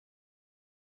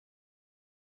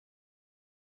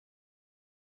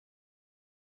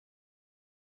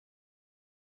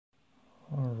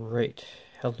Alright,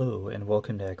 hello and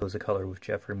welcome to Echoes of Color with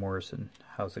Jeffery Morrison.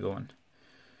 How's it going?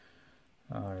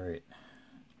 Alright,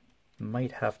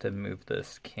 might have to move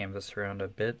this canvas around a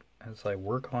bit as I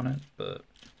work on it, but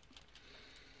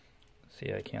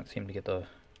see, I can't seem to get the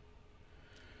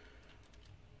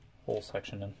whole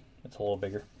section in. It's a little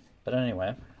bigger. But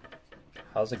anyway,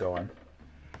 how's it going?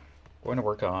 Going to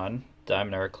work on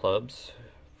Diamond Art Club's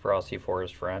Frosty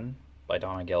Forest Friend by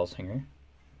Donna Gelsinger.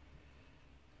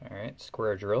 Alright,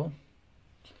 square drill,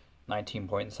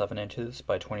 19.7 inches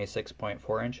by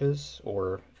 26.4 inches,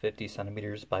 or 50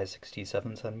 centimeters by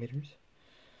 67 centimeters.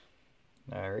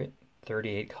 Alright,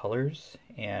 38 colors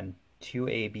and 2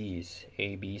 ABs.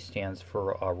 AB stands for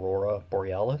Aurora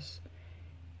Borealis,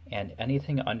 and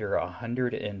anything under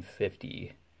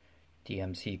 150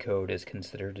 DMC code is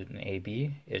considered an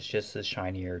AB. It's just a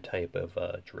shinier type of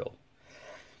drill.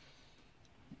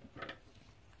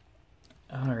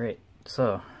 Alright,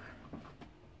 so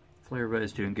hopefully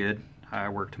everybody's doing good. I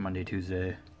worked Monday,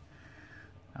 Tuesday.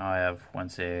 Now I have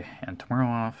Wednesday and tomorrow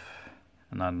off,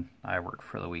 and then I work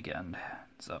for the weekend.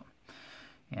 So,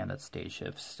 and it's day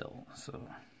shift still. So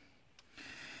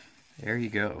there you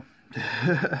go.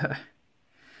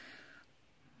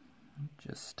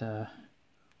 Just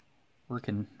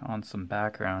working on some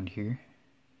background here.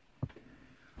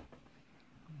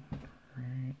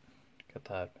 Right. Got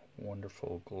that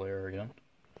wonderful glare again.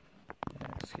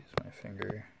 Excuse my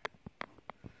finger.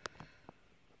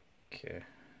 Okay.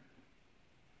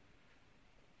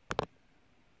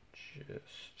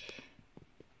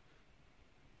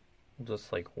 We'll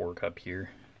just like work up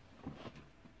here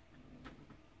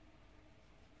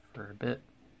for a bit.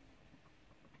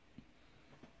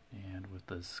 And with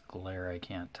this glare, I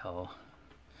can't tell.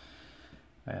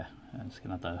 Yeah, I'm just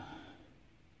gonna have to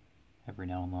every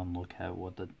now and then look at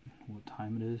what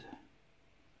time it is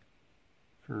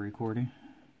for recording.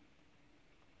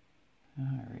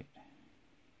 Alright.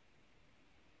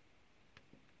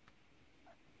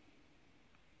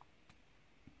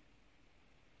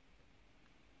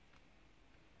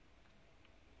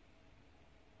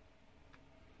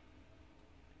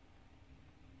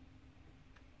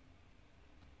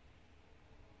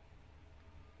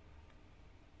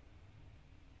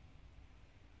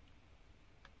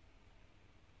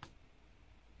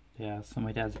 Yeah, so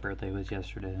my dad's birthday was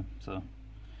yesterday, so I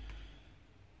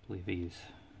believe he's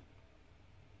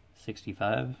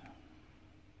 65.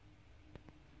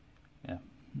 Yeah.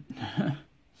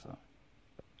 So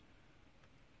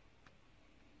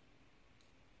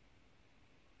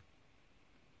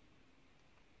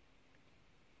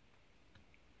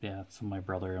yeah, so my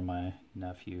brother and my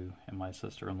nephew and my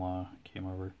sister-in-law came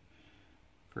over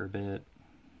for a bit.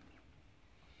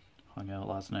 Hung out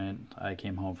last night. I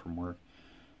came home from work.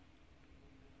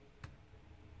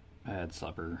 I had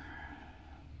supper,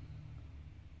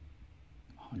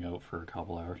 hung out for a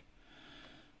couple hours,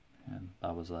 and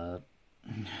that was that.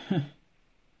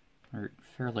 We're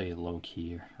fairly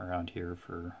low-key around here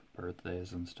for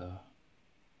birthdays and stuff.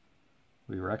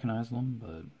 We recognize them,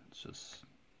 but it's just,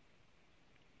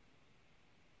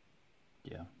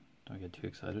 yeah, don't get too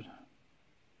excited.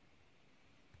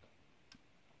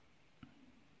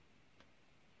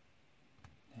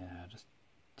 Yeah, just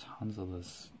tons of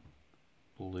this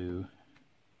blue.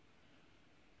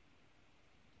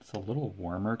 It's a little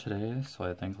warmer today, so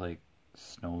I think like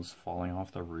snow's falling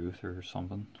off the roof or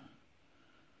something.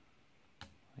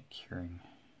 Like hearing,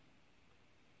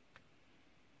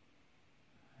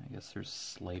 I guess there's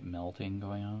slight melting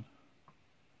going on.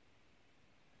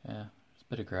 Yeah, there's a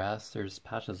bit of grass, there's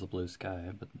patches of blue sky,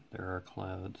 but there are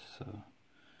clouds, so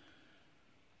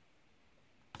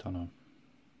don't know.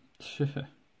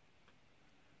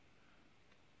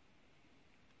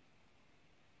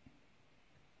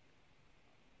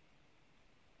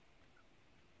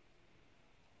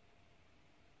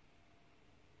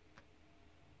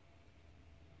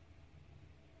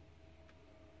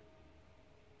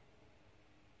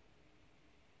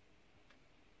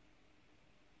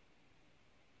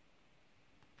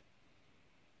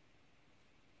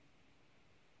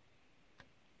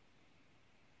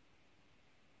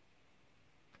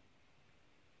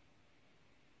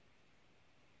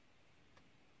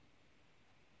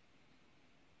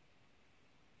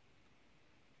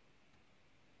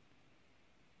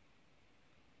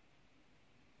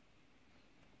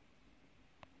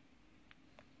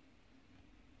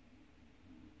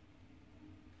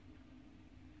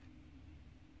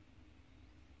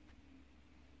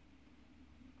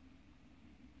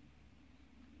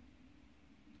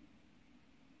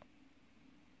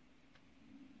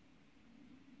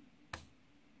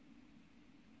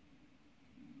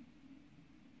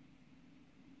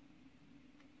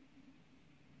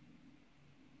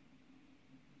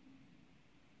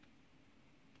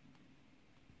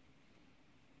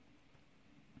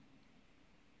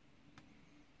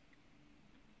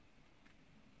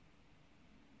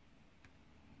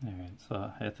 Alright,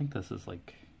 so I think this is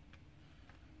like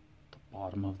the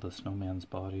bottom of the snowman's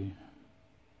body.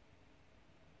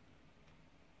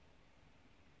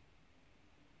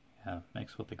 Yeah,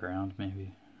 mixed with the ground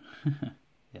maybe.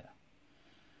 Yeah.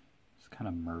 Just kind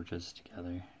of merges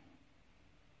together.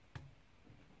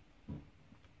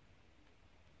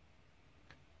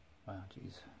 Wow,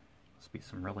 geez. Must be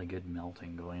some really good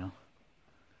melting going on.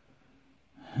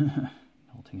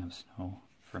 Melting of snow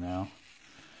for now.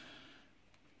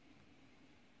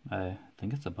 I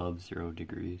think it's above 0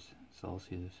 degrees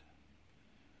Celsius.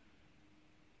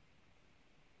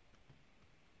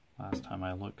 Last time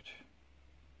I looked.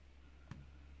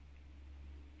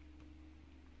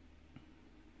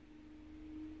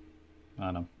 I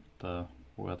don't know, the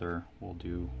weather will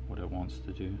do what it wants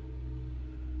to do.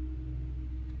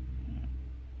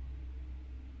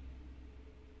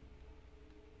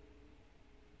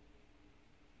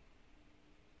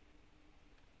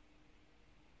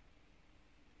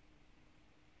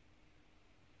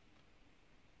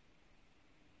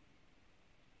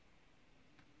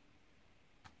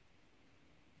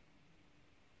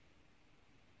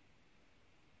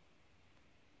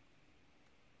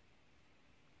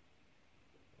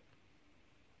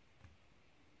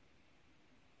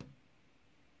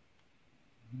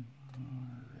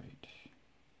 Alright.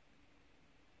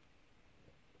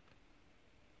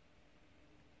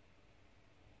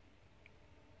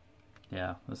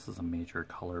 Yeah, this is a major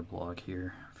color block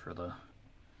here for the...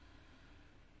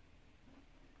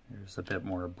 There's a bit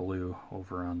more blue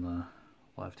over on the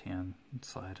left-hand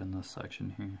side in this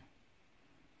section here.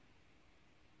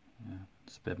 Yeah,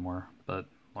 it's a bit more, but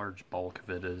large bulk of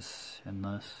it is in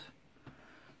this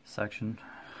section,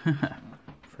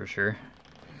 for sure.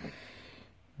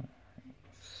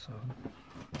 So,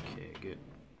 okay, get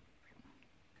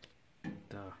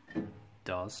the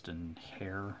dust and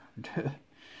hair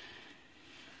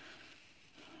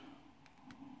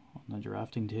on the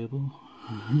drafting table.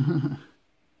 Oh,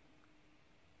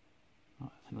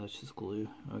 I think that's just glue.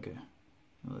 Okay,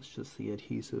 that's just the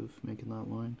adhesive making that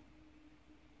line.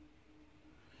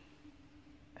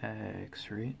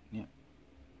 X-ray, yep.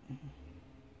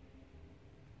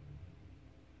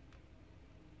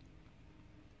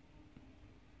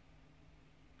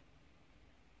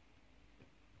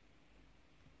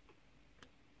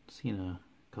 Seen a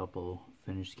couple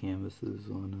finished canvases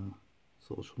on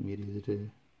social media today.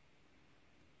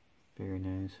 Very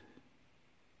nice.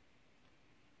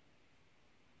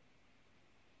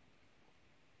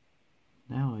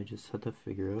 Now I just had to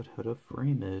figure out how to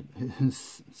frame it.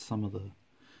 some of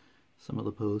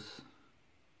the posts.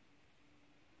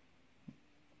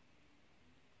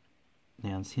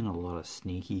 Yeah, I'm seeing a lot of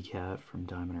Sneaky Cat from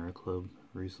Diamond Art Club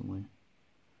recently.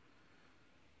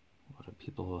 A lot of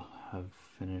people have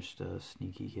finished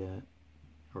Sneaky Cat,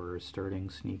 or starting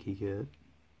Sneaky Cat.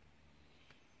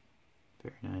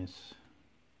 Very nice.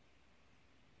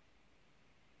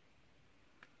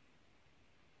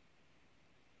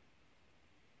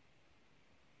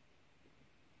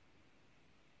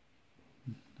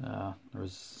 There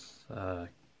was,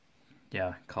 yeah,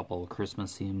 a couple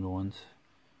Christmas themed ones.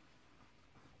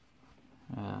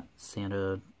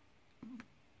 Santa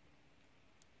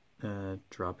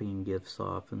dropping gifts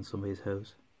off in somebody's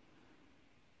house.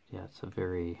 Yeah, it's a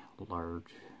very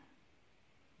large,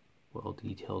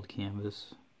 well-detailed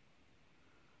canvas.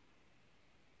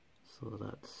 So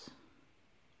that's...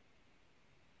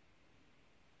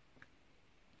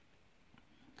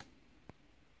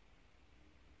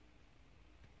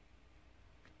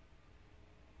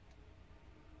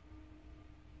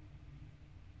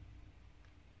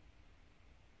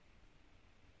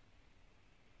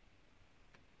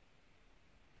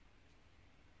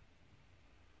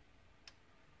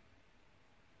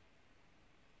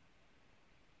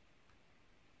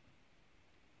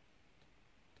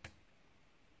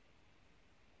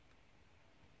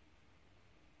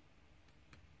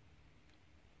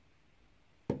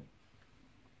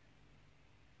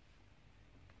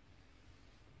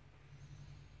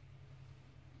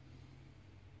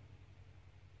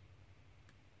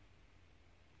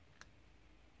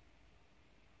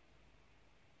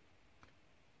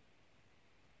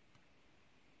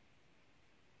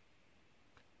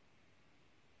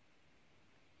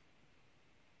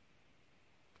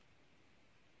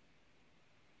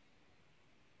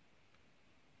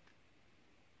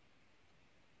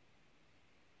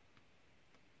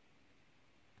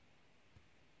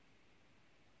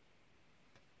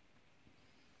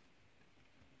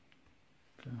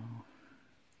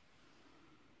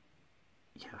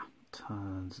 Yeah,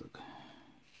 tons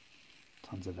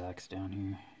of X down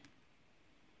here.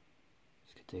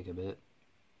 This could take a bit.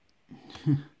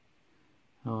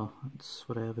 Oh, that's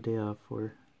what I have a day off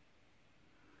for.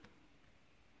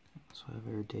 So I have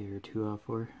a day or two off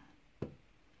for.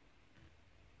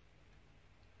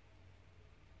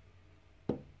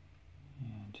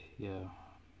 And yeah,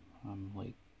 I'm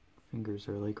like, fingers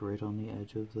are like right on the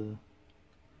edge of the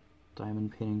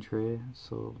diamond painting tray,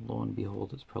 so lo and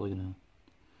behold, it's probably gonna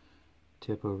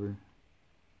tip over.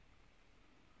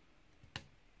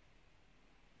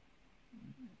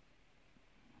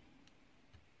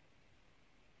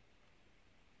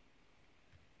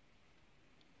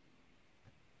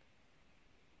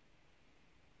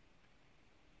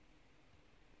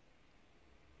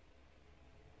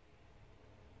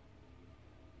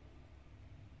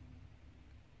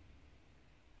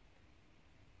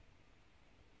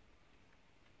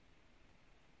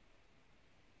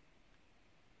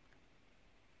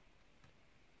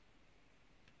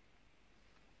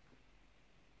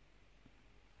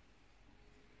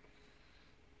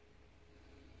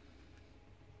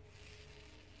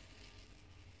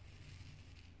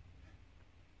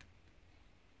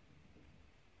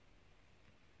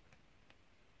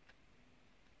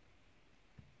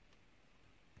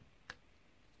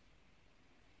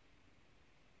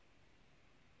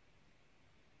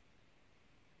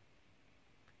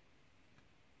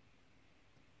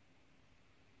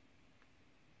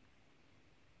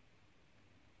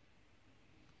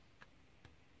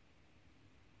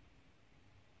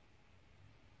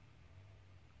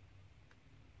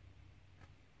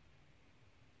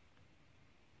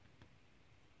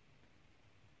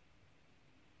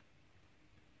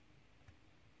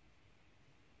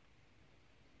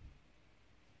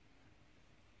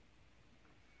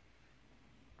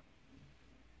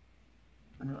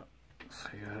 So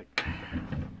I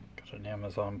got an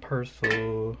Amazon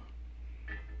parcel.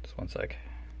 Just one sec.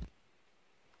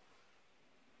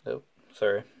 Oh,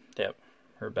 sorry. Yep,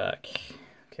 we're back.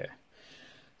 Okay.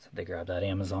 So they grabbed that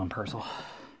Amazon parcel.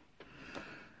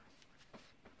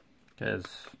 Because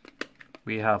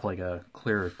we have like a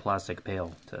clear plastic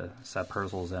pail to set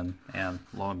parcels in, and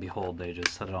lo and behold, they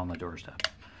just set it on the doorstep.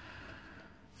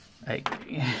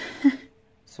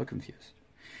 So confused.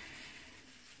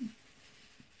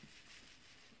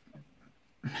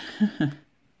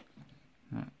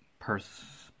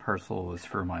 Parcel was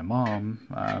for my mom.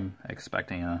 I'm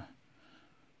expecting a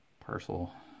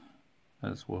parcel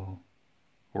as well,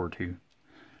 or two.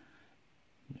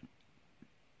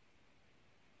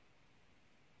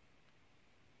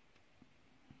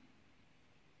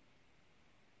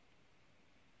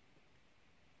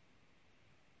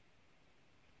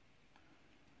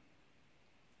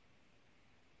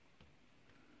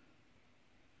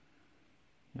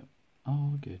 Yep,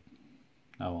 all good.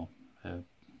 Oh well,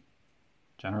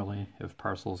 generally, if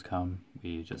parcels come,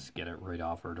 we just get it right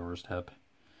off our doorstep.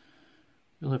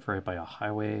 We live right by a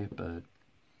highway, but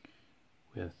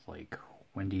with like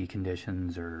windy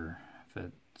conditions, or if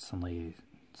it suddenly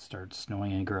starts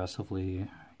snowing aggressively, it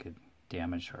could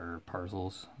damage our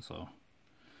parcels. So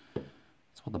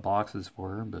that's what the box is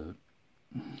for, but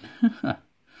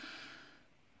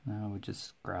no, we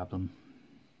just grab them.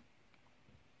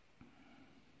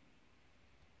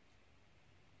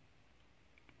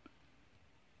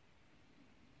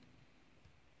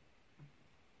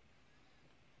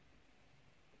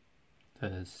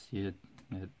 Because it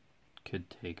could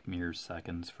take mere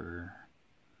seconds for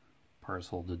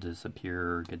parcel to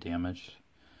disappear or get damaged.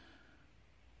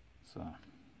 So,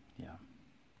 yeah.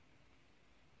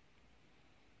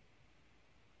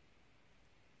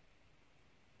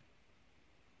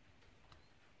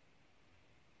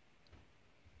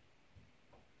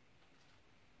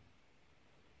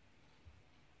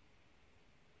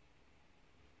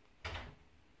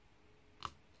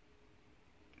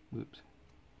 Whoops.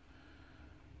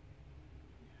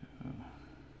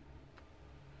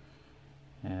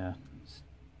 Yeah, it's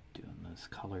doing this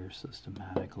color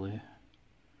systematically.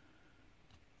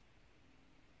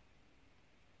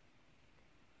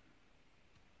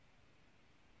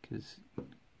 Because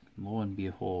lo and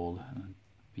behold, I'd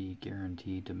be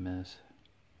guaranteed to miss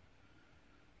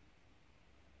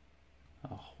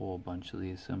a whole bunch of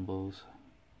these symbols,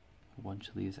 a bunch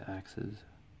of these axes.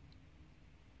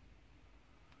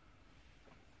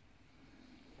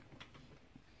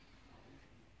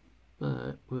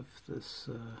 But with this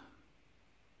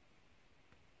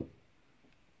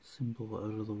symbol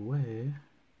out of the way,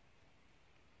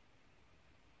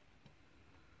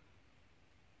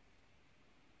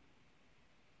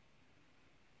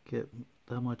 get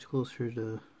that much closer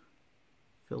to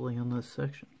filling in this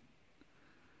section.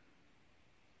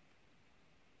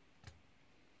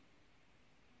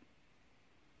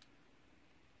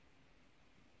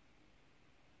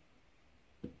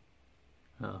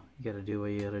 Oh, you gotta do what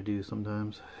you gotta do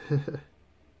sometimes.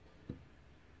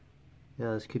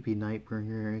 Yeah, this could be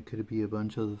Nightbringer. It could be a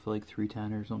bunch of like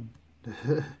 310 or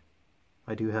something.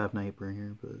 I do have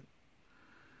Nightbringer, but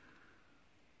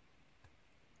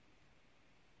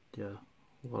yeah,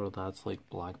 a lot of that's like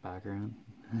black background.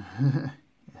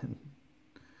 And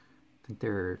I think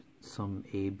there are some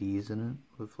ABs in it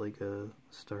with like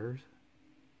stars.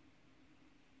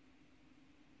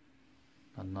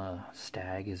 And the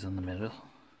stag is in the middle.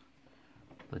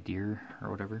 The deer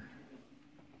or whatever.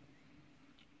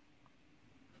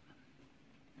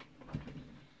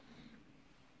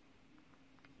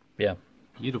 Yeah,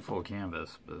 beautiful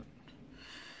canvas, but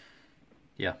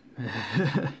yeah.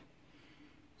 There's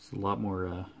a lot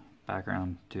more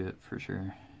background to it for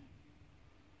sure.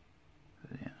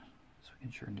 But yeah, so we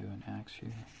can sure do an axe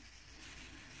here.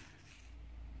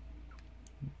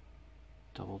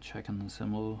 Double checking the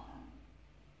symbol.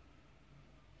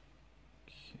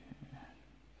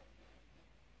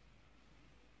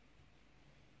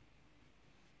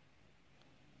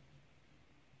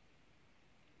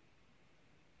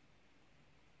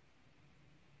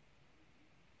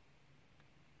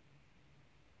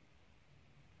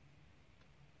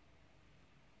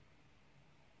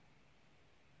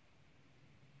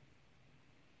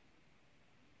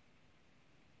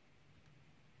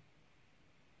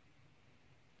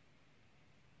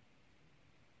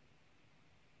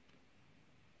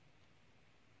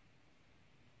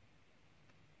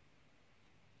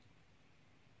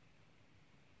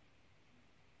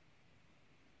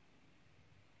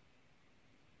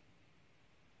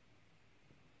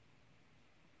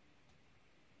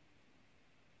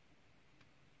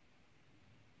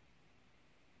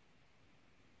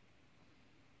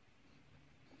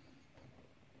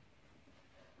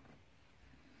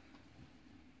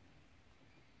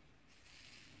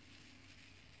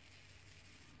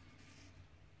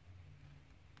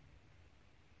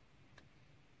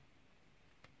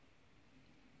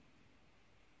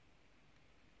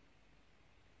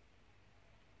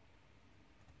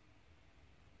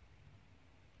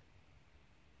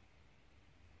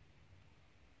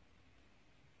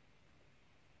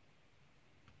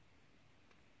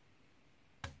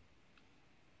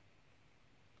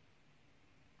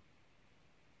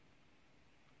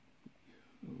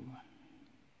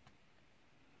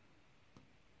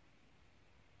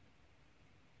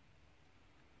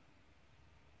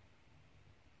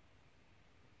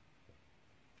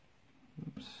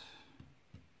 Oops.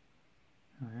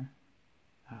 There.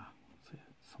 Ah, see,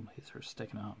 some of these are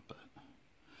sticking out, but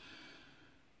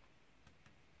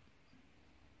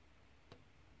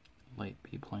light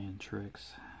be playing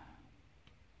tricks.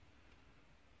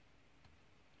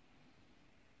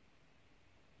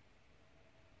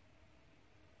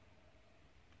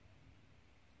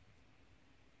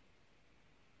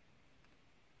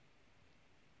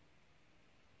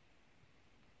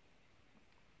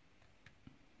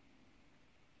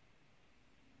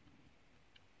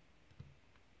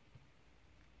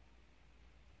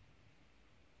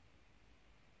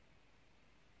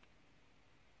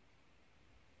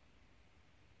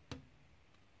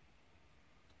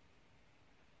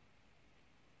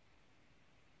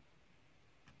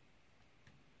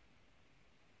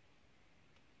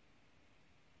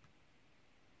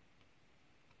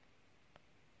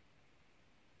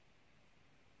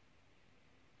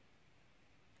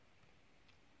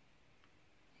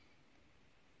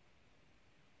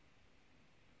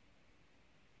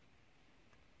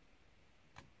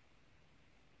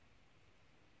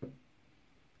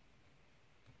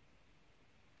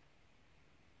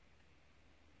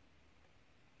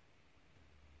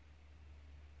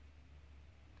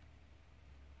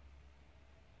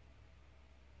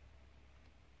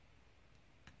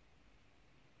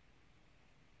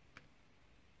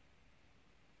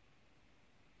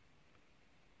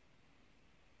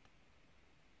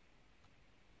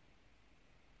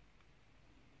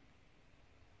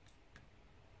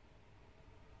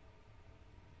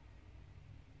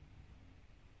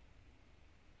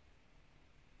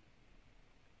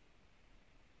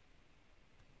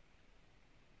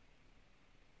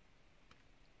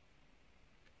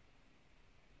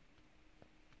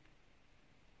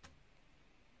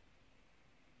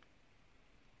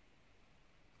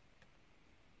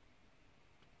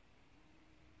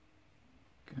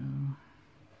 Go.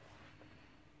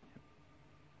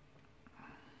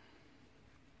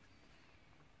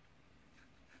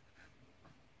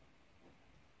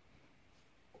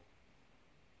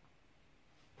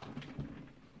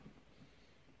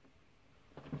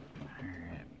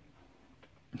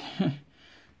 Alright.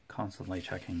 Constantly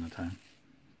checking the time.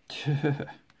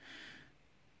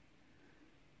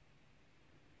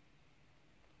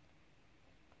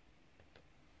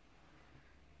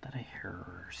 that a hair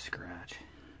or a scratch?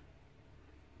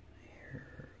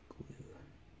 Hair glue.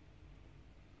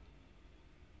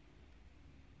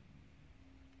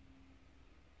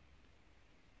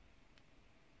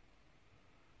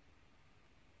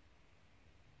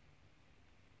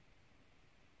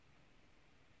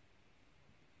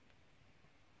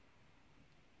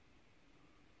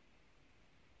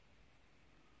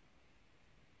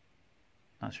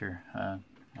 Not sure.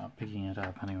 Not picking it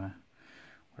up anyway.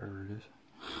 Wherever it is.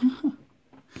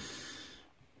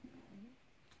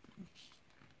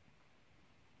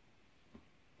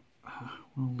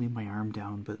 I'll leave my arm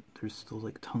down, but there's still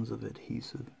like tons of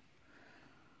adhesive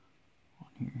on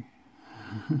here.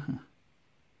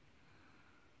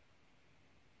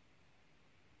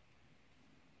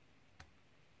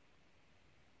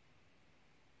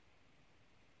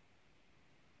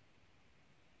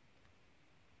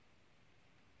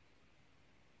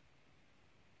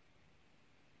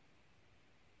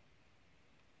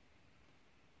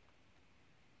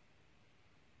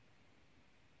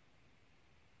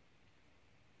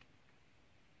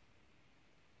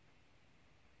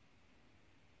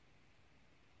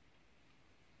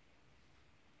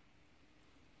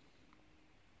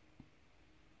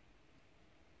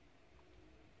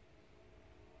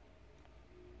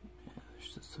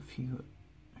 There's just a few,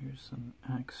 here's some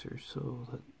X or so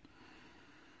that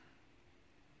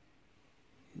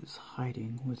is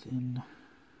hiding within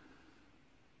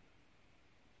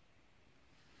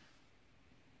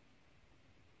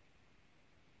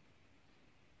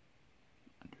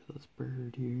under this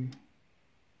bird here.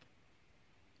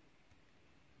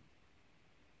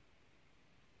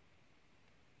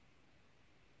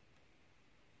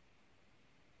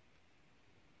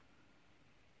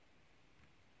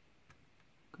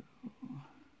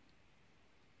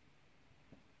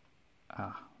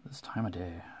 This time of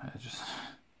day, I just,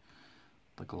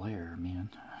 the glare, man.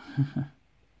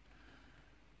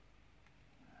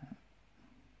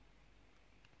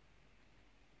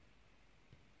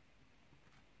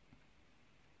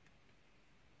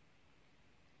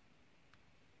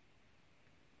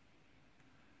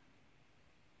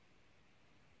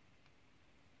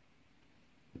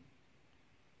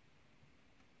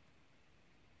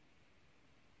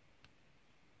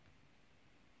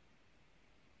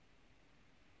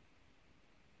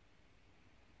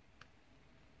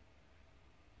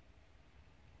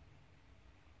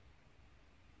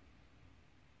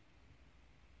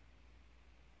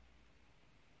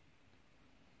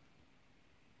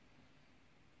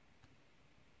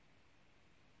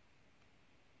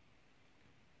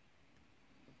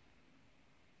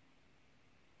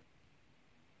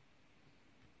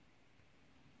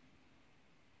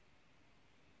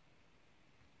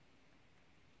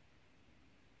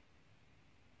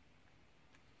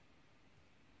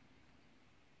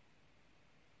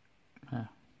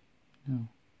 No.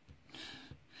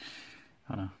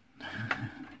 Oh no.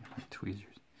 Like tweezers.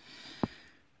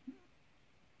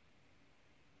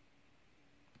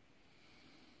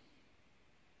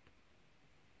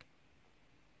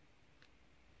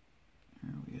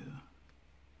 There we go.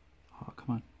 Oh,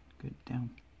 come on. Good, down.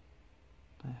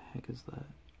 What the heck is that?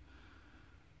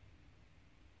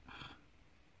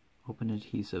 Open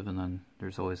adhesive and then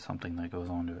there's always something that goes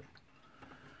onto it.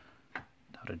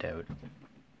 Without a doubt.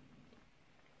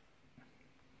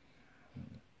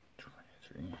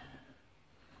 23.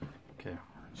 Okay,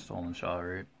 stolen shot,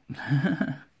 right?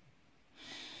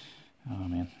 Oh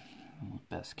man, I'm the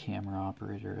best camera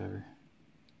operator ever.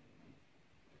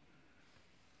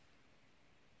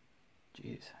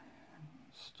 Jeez,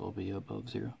 still be above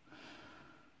 0.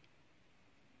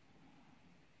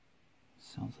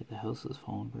 Sounds like the house is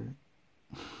falling apart.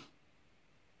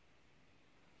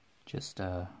 Just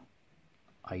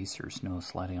ice or snow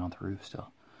sliding on the roof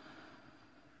still.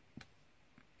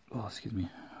 Oh, excuse me.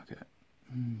 Okay.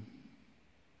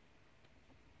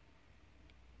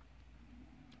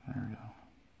 There we go.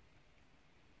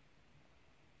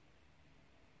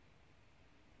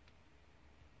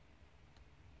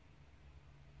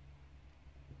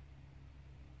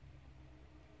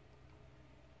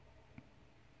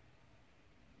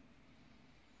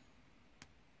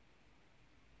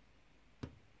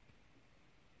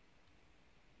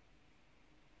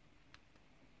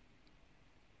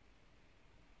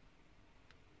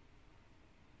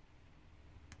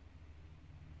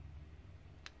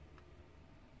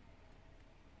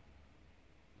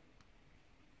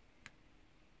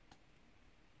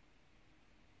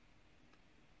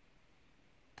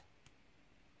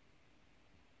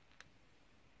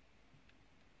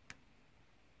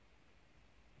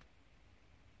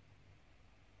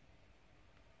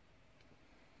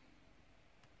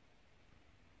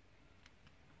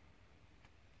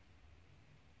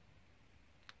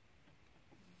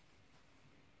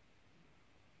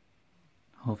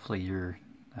 Hopefully your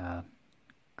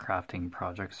crafting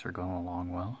projects are going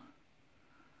along well.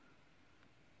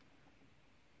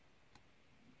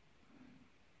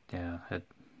 Yeah,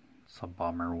 it's a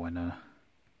bummer when I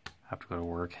have to go to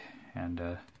work and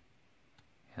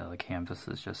yeah, the canvas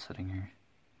is just sitting here.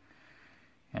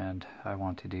 And I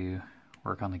want to do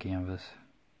work on the canvas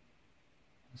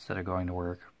instead of going to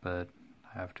work, but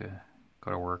I have to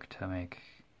go to work to make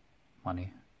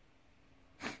money.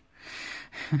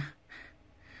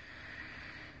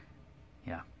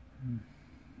 Yeah.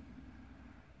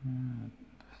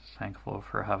 Thankful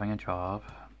for having a job,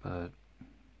 but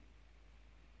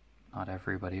not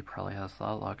everybody probably has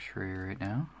that luxury right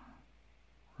now,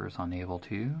 or is unable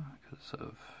to because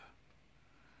of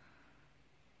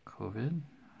COVID,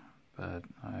 but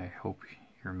I hope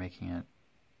you're making it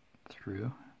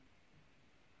through.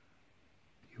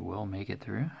 You will make it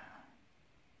through.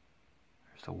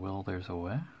 There's a will, there's a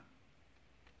way.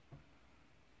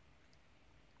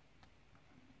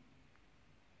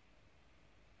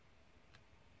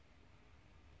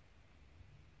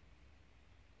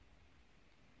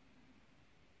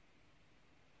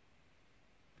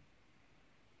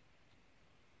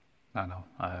 I know,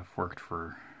 I've worked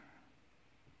for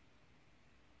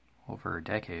over a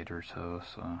decade or so,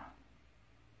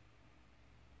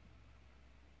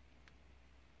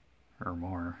 or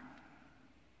more.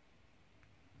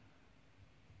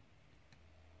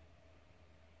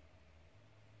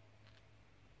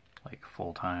 Like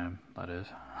full-time, that is.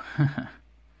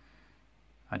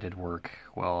 I did work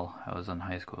while I was in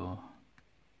high school.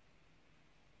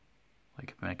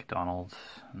 Like McDonald's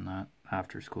and that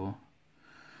after school.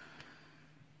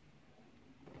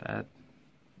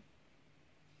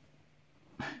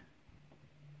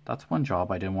 That's one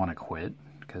job I didn't want to quit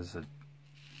because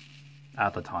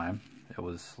at the time it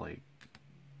was like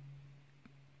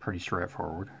pretty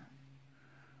straightforward.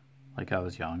 Like I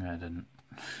was young, I didn't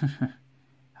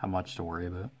have much to worry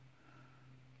about.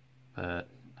 But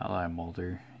now that I'm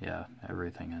older, yeah,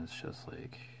 everything is just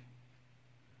like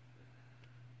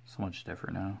so much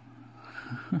different now.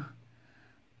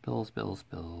 Bills, bills,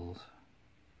 bills.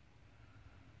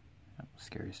 Yep,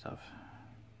 scary stuff.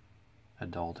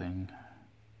 Adulting.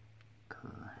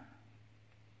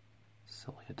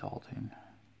 Silly adulting.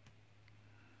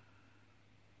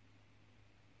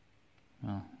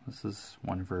 Well, this is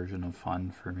one version of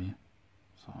fun for me,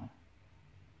 so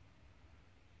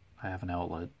I have an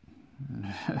outlet.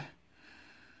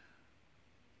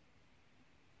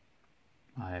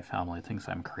 My family thinks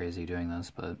I'm crazy doing this,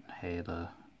 but hey, the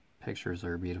pictures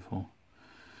are beautiful.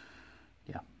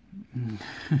 Yeah.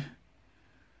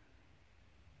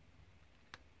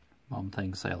 Mom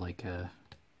thinks I like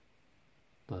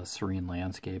the serene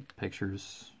landscape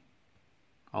pictures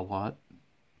a lot,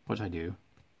 which I do.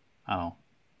 I don't know.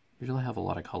 Usually have a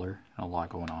lot of color and a lot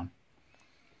going on.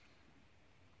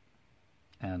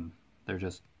 And they're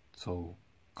just so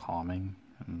calming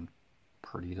and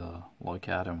pretty to look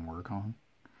at and work on.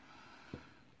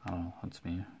 I don't know, that's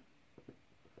me.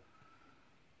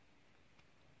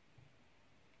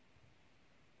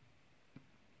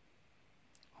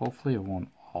 Hopefully it won't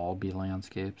all be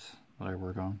landscapes that I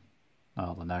work on.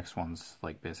 The next one's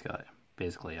like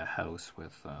basically a house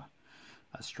with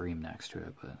a stream next to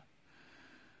it, but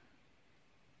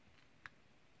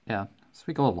yeah, as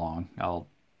we go along, I'll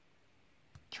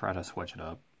try to switch it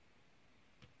up,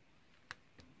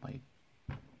 like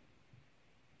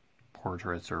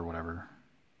portraits or whatever,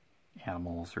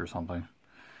 animals or something.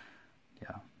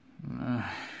 Yeah.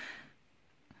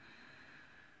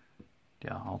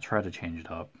 Yeah, I'll try to change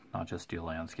it up, not just do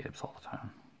landscapes all the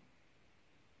time.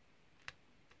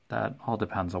 That all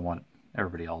depends on what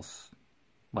everybody else,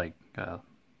 like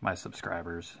my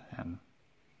subscribers, and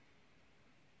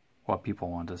what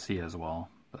people want to see as well.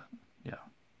 But yeah,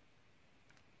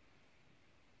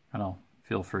 and I'll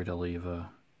feel free to leave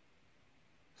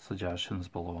suggestions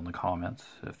below in the comments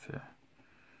if you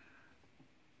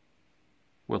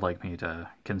would like me to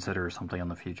consider something in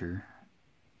the future,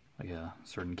 like a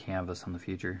certain canvas in the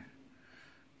future.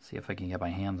 See if I can get my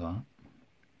hands on it.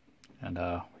 And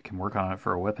we can work on it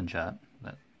for a WIP and chat.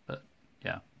 But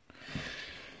yeah.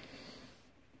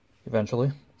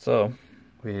 Eventually. So,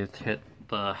 we've hit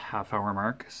the half-hour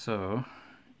mark. So,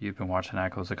 you've been watching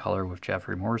Echoes of Color with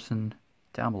Jefferey Morrison.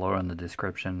 Down below in the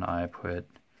description, I put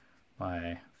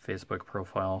my Facebook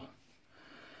profile,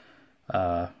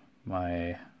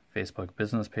 my Facebook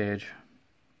business page,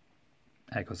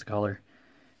 Echoes of Color,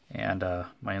 and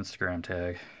my Instagram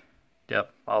tag.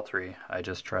 Yep, all three. I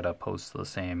just try to post the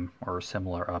same or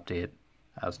similar update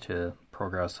as to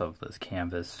progress of this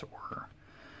canvas or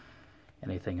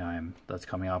anything that's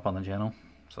coming up on the channel.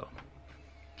 So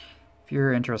if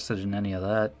you're interested in any of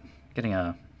that, getting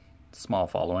a small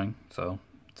following, so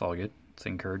it's all good. It's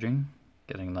encouraging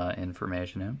getting the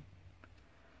information in.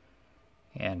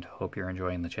 And hope you're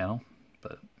enjoying the channel.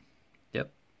 But, yep.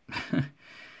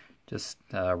 Just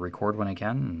record when I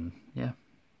can, and yeah.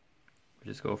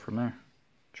 We just go from there.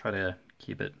 Try to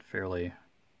keep it fairly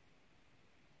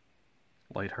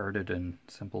lighthearted and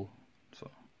simple. So,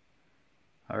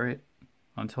 alright.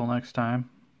 Until next time,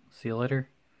 see you later.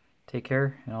 Take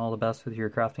care, and all the best with your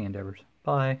crafting endeavors.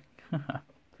 Bye.